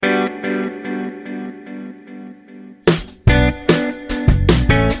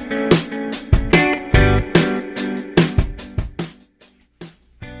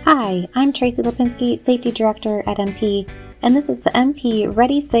Hi, I'm Tracy Lipinski, Safety Director at MP, and this is the MP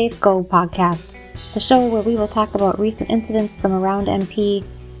Ready, Safe, Go podcast, the show where we will talk about recent incidents from around MP,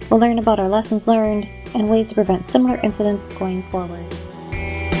 we'll learn about our lessons learned, and ways to prevent similar incidents going forward.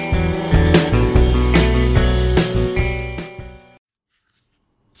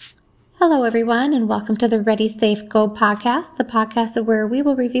 Hello everyone, and welcome to the Ready, Safe, Go podcast, the podcast where we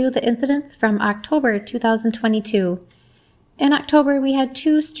will review the incidents from October 2022. In October, we had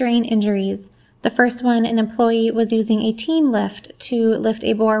 2 strain injuries. The first one, an employee was using a team lift to lift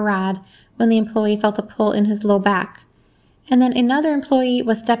a bore rod when the employee felt a pull in his low back. And then another employee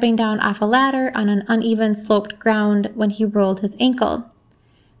was stepping down off a ladder on an uneven sloped ground when he rolled his ankle.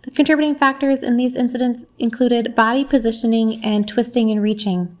 The contributing factors in these incidents included body positioning and twisting and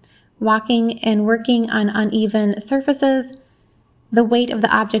reaching, walking and working on uneven surfaces, the weight of the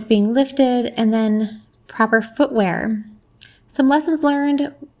object being lifted, and then proper footwear. Some lessons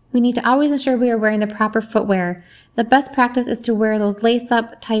learned: we need to always ensure we are wearing the proper footwear. The best practice is to wear those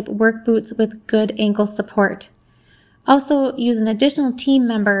lace-up type work boots with good ankle support. Also, use an additional team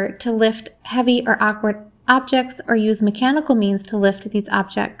member to lift heavy or awkward objects, or use mechanical means to lift these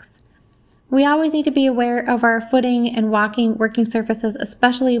objects. We always need to be aware of our footing and working surfaces,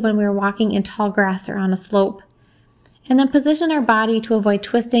 especially when we are walking in tall grass or on a slope. And then position our body to avoid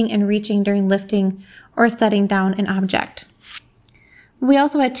twisting and reaching during lifting or setting down an object. We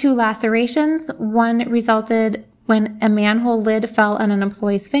also had 2 lacerations. One resulted when a manhole lid fell on an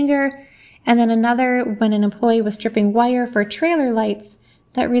employee's finger, and then another when an employee was stripping wire for trailer lights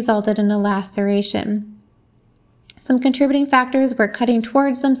that resulted in a laceration. Some contributing factors were cutting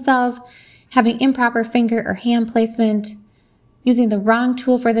towards themselves, having improper finger or hand placement, using the wrong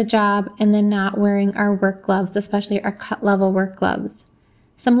tool for the job, and then not wearing our work gloves, especially our cut level work gloves.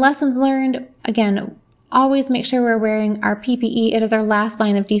 Some lessons learned: again, always make sure we're wearing our PPE. It is our last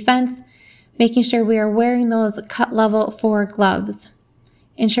line of defense, making sure we are wearing those cut level 4 gloves,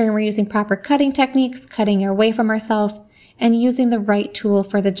 ensuring we're using proper cutting techniques, cutting away from ourselves, and using the right tool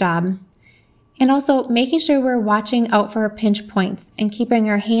for the job. And also making sure we're watching out for our pinch points and keeping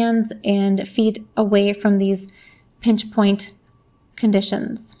our hands and feet away from these pinch point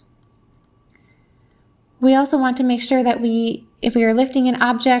conditions. We also want to make sure that if we are lifting an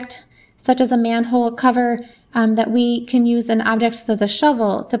object, such as a manhole cover, that we can use an object such as a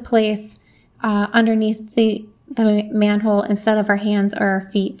shovel to place underneath the manhole instead of our hands or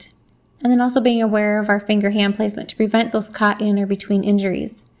our feet. And then also being aware of our finger-hand placement to prevent those caught in or between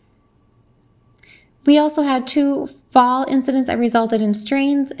injuries. We also had 2 fall incidents that resulted in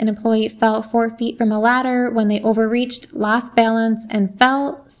strains. An employee fell 4 feet from a ladder when they overreached, lost balance, and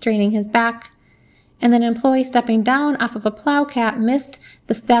fell, straining his back. And then an employee stepping down off of a plow cap missed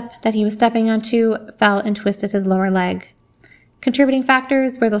the step that he was stepping onto, fell and twisted his lower leg. Contributing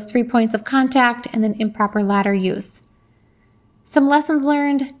factors were those 3 points of contact and then improper ladder use. Some lessons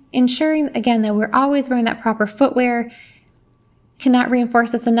learned: ensuring, again, that we're always wearing that proper footwear. Cannot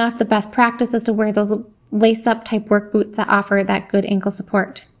reinforce this enough. The best practice is to wear those lace-up type work boots that offer that good ankle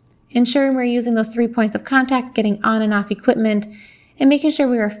support. Ensuring we're using those 3 points of contact, getting on and off equipment, and making sure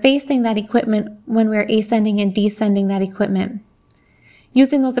we are facing that equipment when we are ascending and descending that equipment.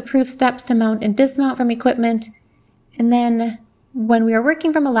 Using those approved steps to mount and dismount from equipment, and then when we are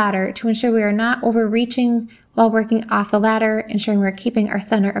working from a ladder, to ensure we are not overreaching while working off the ladder, ensuring we're keeping our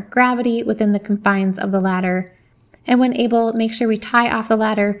center of gravity within the confines of the ladder, and when able, make sure we tie off the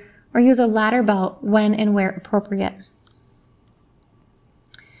ladder or use a ladder belt when and where appropriate.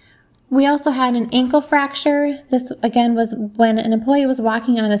 We also had an ankle fracture. This again was when an employee was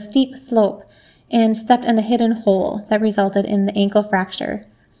walking on a steep slope and stepped in a hidden hole that resulted in the ankle fracture.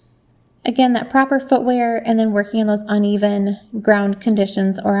 Again, that proper footwear, and then working in those uneven ground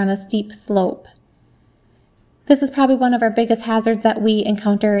conditions or on a steep slope. This is probably one of our biggest hazards that we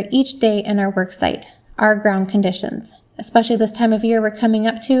encounter each day in our work site, our ground conditions. Especially this time of year we're coming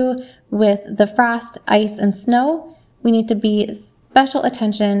up to with the frost, ice, and snow. We need to be special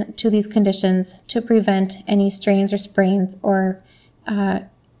attention to these conditions to prevent any strains or sprains or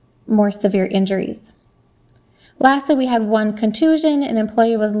more severe injuries. Lastly, we had 1 contusion. An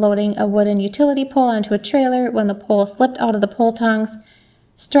employee was loading a wooden utility pole onto a trailer when the pole slipped out of the pole tongs,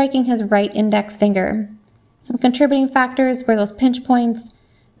 striking his right index finger. Some contributing factors were those pinch points,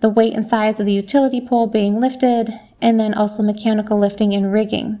 the weight and size of the utility pole being lifted, and then also mechanical lifting and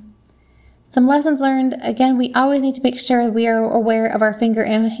rigging. Some lessons learned: again, we always need to make sure we are aware of our finger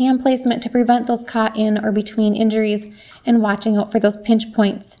and hand placement to prevent those caught in or between injuries, and watching out for those pinch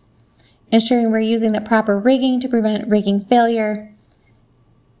points. Ensuring we're using the proper rigging to prevent rigging failure.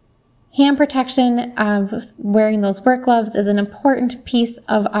 Hand protection, wearing those work gloves is an important piece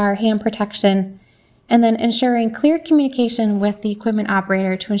of our hand protection. And then ensuring clear communication with the equipment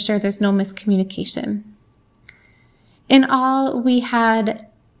operator to ensure there's no miscommunication. In all, we had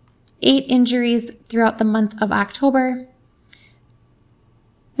 8 injuries throughout the month of October.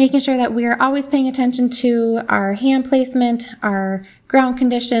 Making sure that we are always paying attention to our hand placement, our ground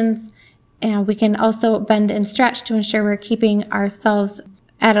conditions, and we can also bend and stretch to ensure we're keeping ourselves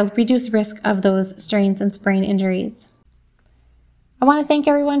at a reduced risk of those strains and sprain injuries. I want to thank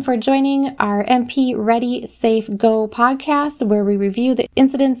everyone for joining our MP Ready, Safe, Go podcast, where we review the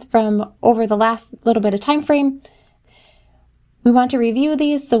incidents from over the last little bit of time frame. We want to review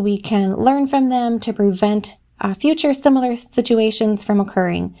these so we can learn from them to prevent future similar situations from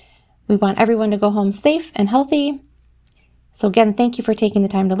occurring. We want everyone to go home safe and healthy. So again, thank you for taking the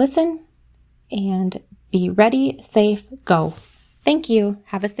time to listen, and be ready, safe, go. Thank you.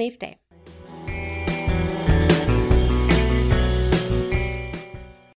 Have a safe day.